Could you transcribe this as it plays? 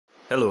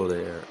Hello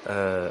there.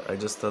 I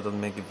just thought I'd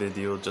make a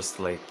video just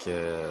like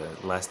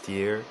last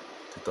year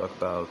to talk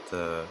about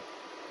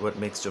what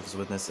makes Jehovah's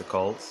Witness a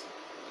cult.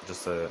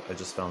 I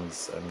just found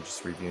this. I'm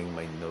just reviewing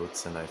my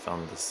notes, and I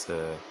found this.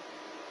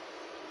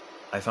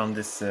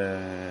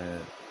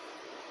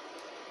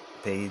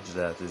 Page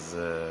that is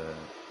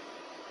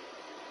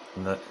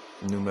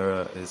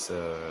Numera is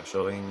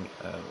showing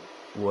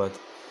what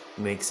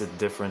makes it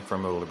different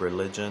from a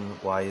religion.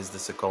 Why is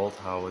this a cult?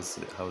 How is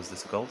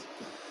this a cult?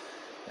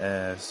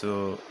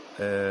 So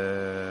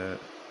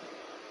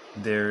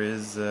there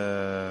is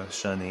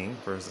shunning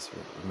versus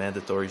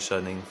mandatory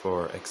shunning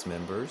for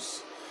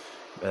ex-members.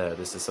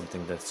 This is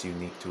something that's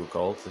unique to a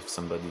cult. If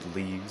somebody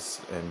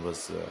leaves and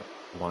was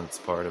once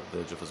part of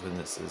the Jehovah's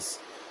Witnesses,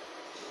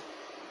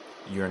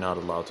 you're not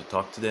allowed to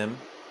talk to them.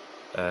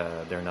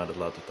 They're not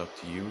allowed to talk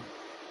to you.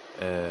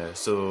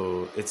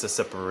 So it's a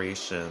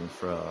separation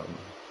from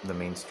the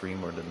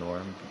mainstream or the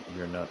norm.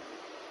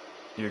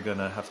 You're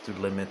gonna have to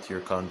limit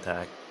your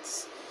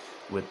contacts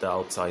with the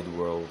outside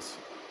world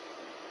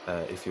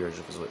if you're a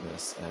Jehovah's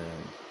Witness,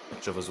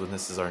 and Jehovah's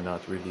Witnesses are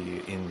not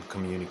really in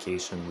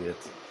communication with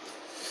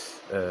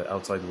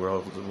outside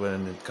world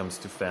when it comes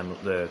to family,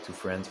 to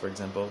friends, for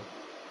example.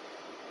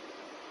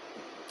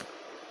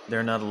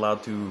 They're not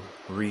allowed to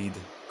read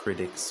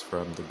critics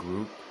from the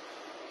group,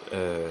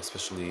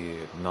 especially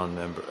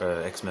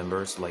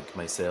ex-members like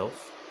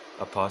myself,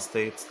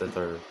 apostates that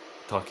are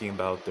talking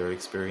about their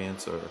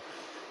experience or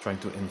trying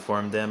to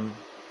inform them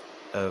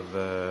of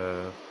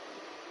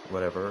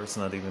whatever.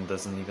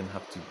 Doesn't even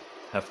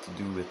have to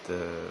do with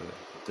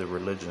the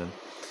religion.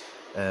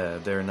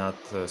 They're not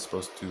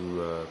supposed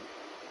to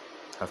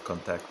have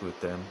contact with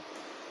them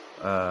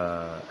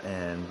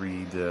and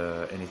read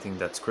anything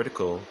that's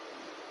critical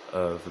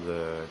of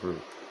the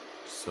group.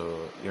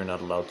 So you're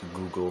not allowed to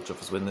Google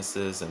Jehovah's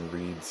Witnesses and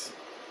read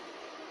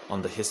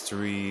on the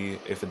history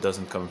if it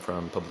doesn't come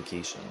from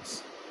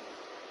publications.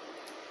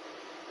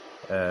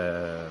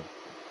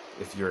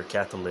 If you're a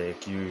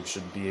Catholic, you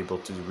should be able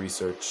to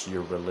research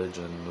your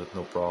religion with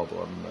no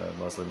problem.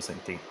 Muslims,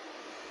 same thing.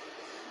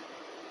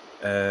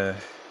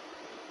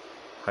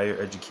 Higher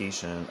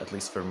education, at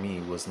least for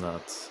me, was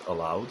not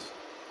allowed.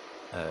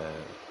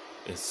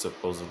 It's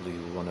supposedly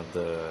one of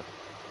the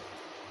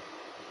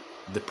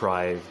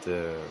deprived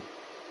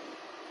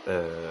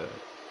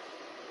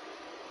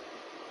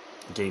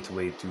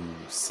gateway to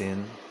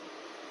sin,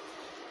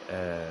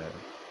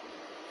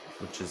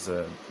 which is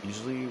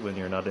usually when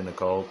you're not in a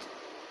cult,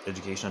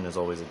 education is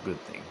always a good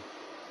thing.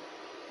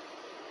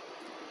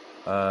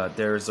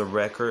 There's a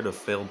record of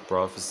failed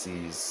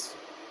prophecies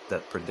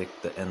that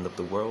predict the end of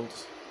the world.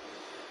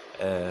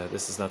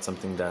 This is not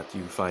something that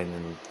you find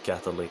in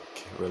Catholic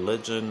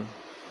religion.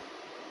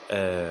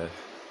 They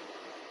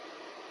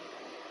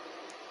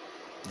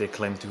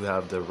claim to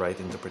have the right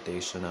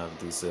interpretation of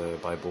these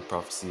Bible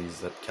prophecies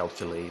that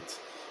calculate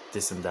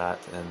this and that,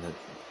 and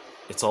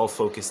it's all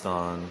focused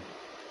on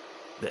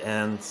the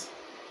end,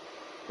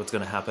 what's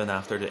going to happen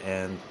after the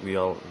end. We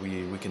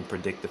can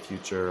predict the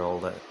future, all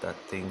that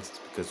things,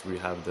 because we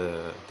have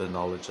the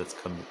knowledge that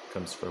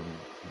comes from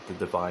the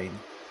divine.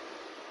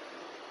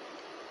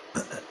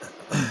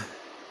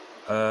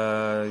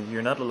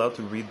 You're not allowed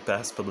to read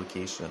past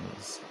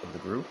publications of the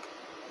group,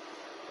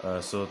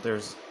 so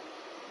there's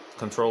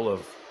control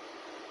of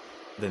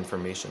the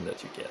information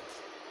that you get.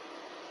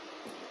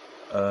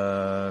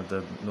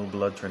 The no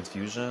blood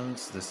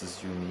transfusions, this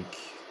is unique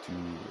to,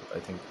 I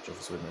think,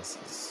 Jehovah's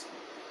Witnesses.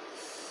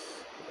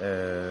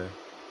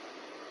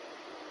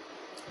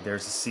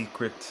 There's a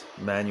secret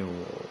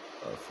manual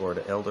for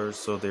the elders,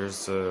 so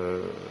there's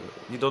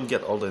you don't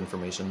get all the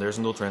information. There's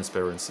no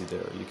transparency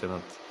there. You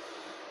cannot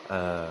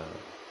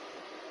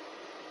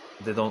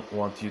they don't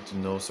want you to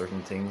know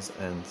certain things,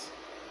 and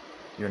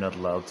you're not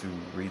allowed to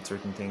read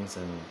certain things.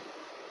 And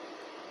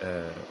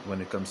when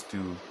it comes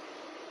to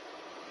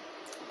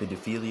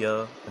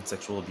pedophilia and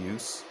sexual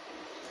abuse,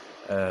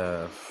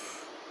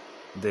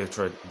 they're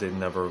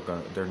never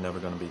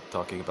gonna be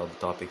talking about the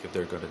topic. If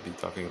they're gonna be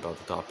talking about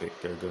the topic,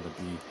 they're gonna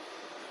be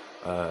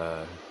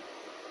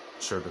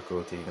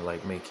sugarcoating,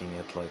 like making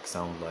it like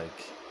sound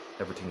like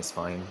everything is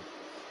fine,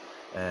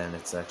 and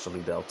it's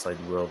actually the outside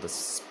world that's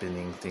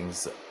spinning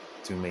things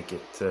to make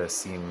it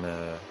seem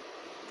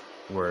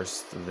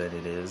worse than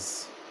it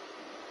is.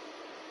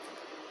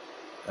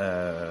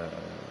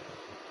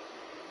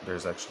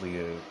 There's actually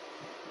a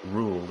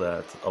rule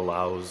that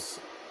allows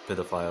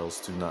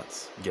pedophiles to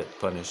not get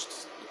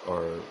punished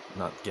or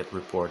not get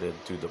reported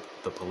to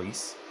the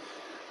police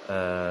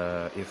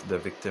if the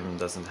victim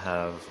doesn't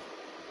have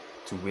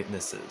two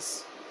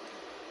witnesses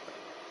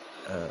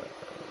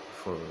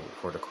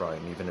for the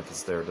crime. Even if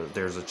it's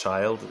there's a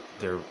child,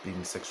 they're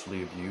being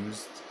sexually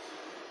abused,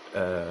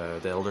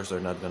 the elders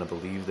are not going to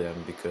believe them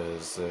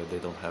because they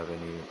don't have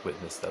any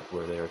witness that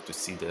were there to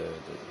see the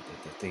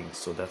things.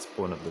 So that's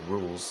one of the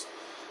rules.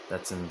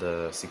 That's in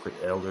the Secret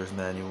Elders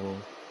Manual.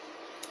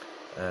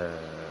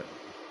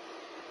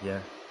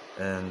 Yeah,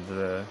 and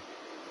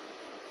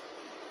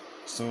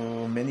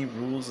so many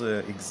rules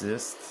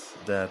exist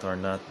that are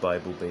not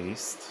Bible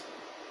based.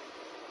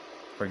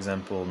 For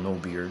example, no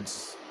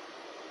beards.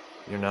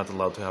 You're not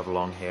allowed to have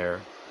long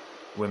hair.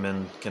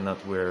 Women cannot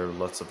wear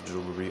lots of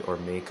jewelry or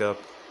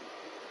makeup.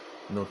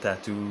 No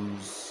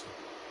tattoos.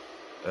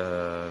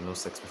 No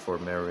sex before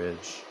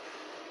marriage.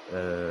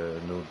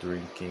 No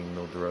drinking,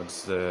 no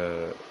drugs.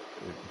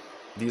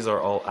 These are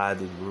all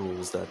added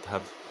rules that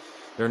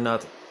they're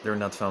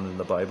not found in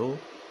the Bible.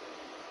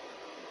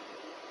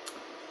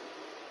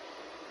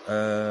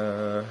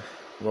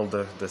 Well,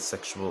 the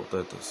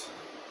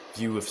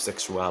view of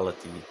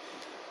sexuality,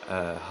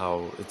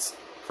 how it's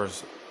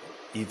first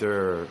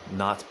either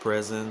not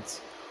present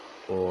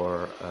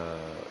or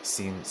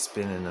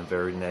spin in a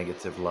very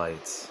negative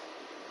light.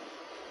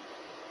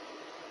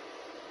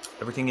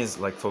 Everything is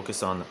like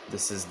focused on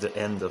this is the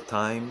end of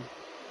time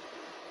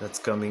that's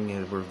coming,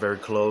 and we're very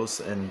close,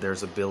 and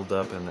there's a build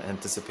up and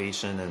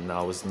anticipation, and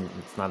now it's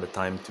not a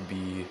time to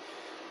be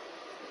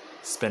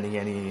spending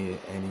any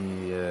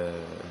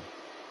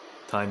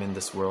time in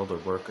this world or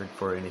working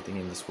for anything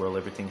in this world.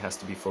 Everything has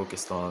to be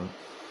focused on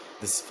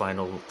this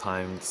final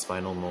time, this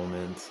final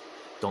moment.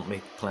 Don't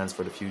make plans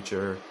for the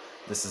future.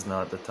 This is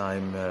not the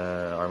time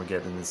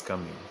Armageddon is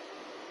coming.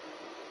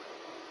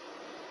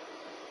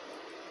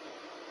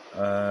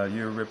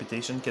 Your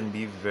reputation can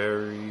be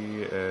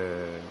very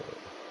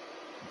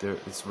the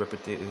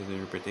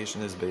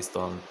reputation is based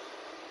on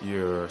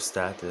your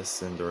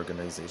status in the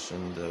organization,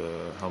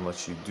 how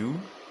much you do,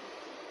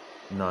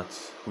 not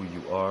who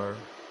you are,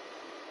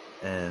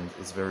 and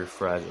it's very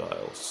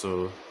fragile.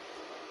 So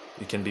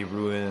you can be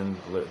ruined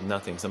with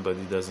nothing.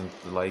 Somebody doesn't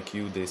like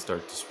you, they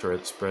start to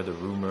spread a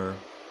rumor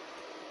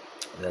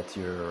that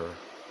you're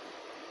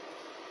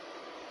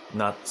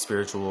not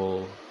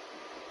spiritual,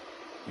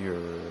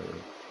 you're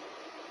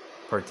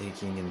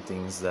partaking in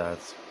things that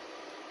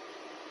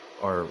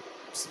are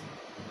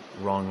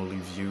wrongly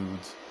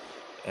viewed,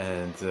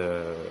 and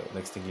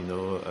next thing you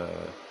know,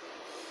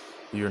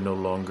 you're no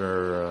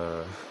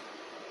longer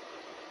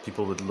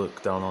people would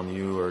look down on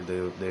you, or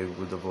they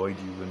would avoid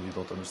you, and you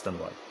don't understand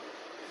why.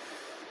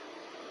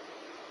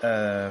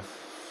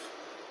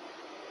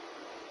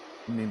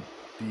 Maybe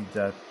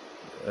that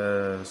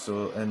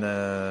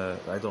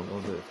I don't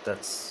know if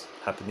that's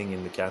happening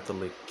in the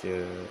Catholic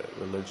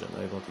religion.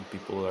 I don't think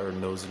people are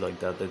nosy like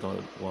that. They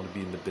don't want to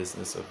be in the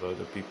business of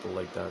other people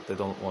like that. They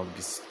don't want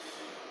to be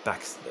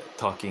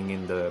talking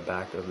in the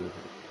back of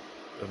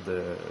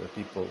the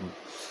people.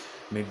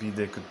 Maybe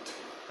they could,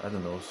 I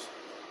don't know.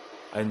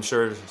 I'm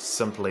sure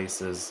some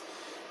places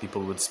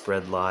people would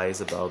spread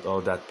lies about,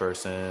 oh, that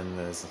person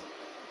is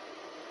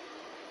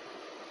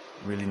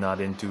really not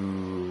into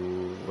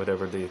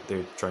whatever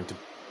they're trying to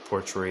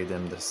portray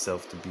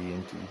themselves to be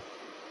into.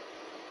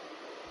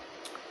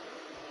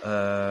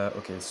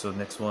 Okay, so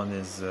next one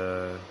is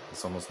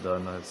it's almost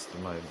done. It's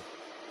my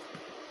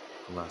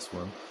last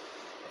one.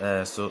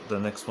 So the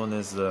next one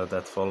is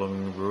that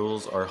following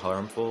rules are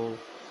harmful.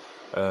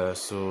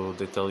 So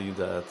they tell you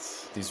that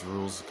these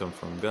rules come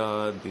from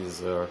God.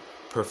 These are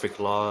perfect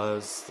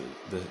laws,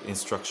 the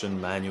instruction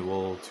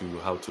manual to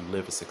how to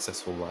live a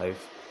successful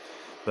life.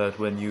 But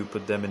when you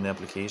put them in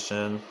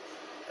application,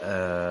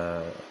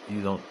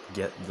 you don't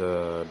get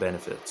the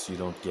benefits. You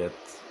don't get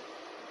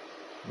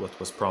what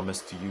was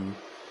promised to you.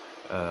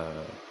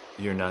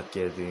 You're not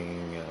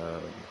getting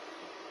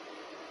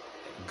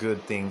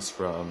good things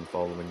from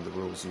following the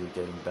rules. You're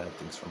getting bad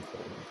things from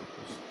following the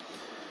rules.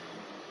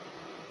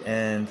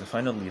 And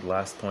finally,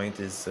 last point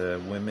is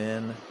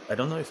women. I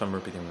don't know if I'm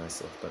repeating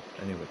myself, but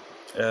anyway,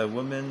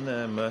 women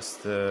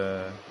must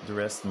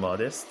dress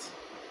modest.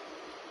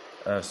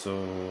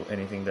 So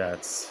anything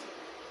that's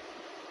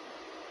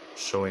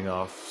showing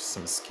off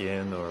some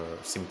skin or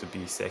seem to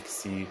be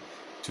sexy,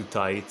 too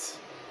tight,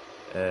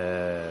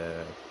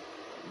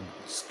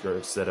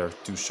 skirts that are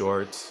too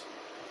short,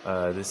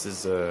 this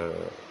is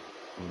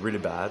really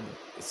bad.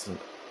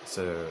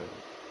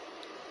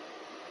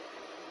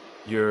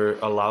 You're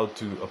allowed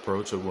to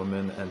approach a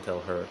woman and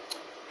tell her,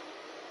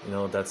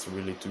 that's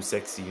really too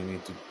sexy, you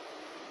need to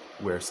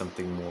wear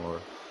something more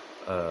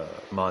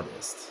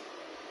modest.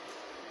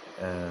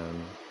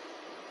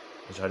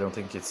 Which I don't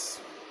think it's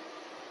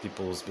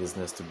people's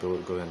business to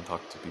go and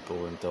talk to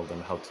people and tell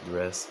them how to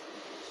dress.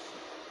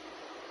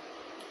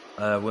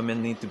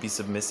 Women need to be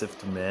submissive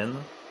to men,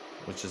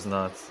 which is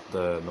not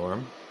the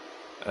norm,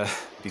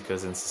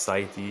 because in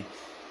society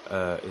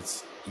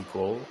it's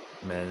equal,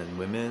 men and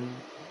women,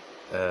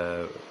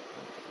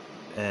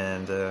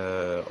 and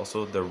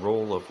also the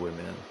role of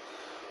women,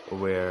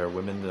 where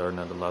women are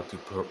not allowed to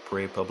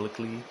pray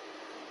publicly,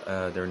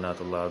 they're not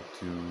allowed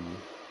to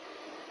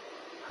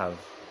have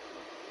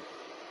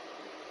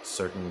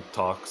certain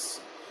talks,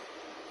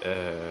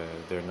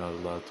 they're not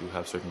allowed to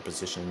have certain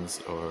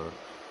positions, or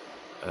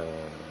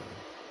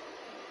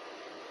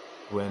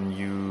when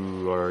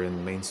you are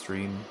in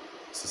mainstream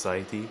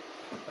society,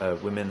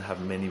 women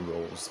have many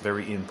roles,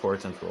 very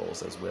important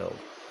roles as well.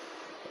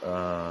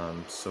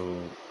 So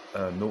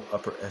no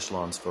upper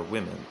echelons for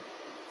women.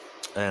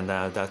 And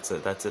that's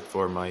it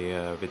for my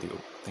video.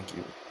 Thank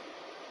you.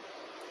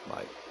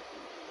 Bye.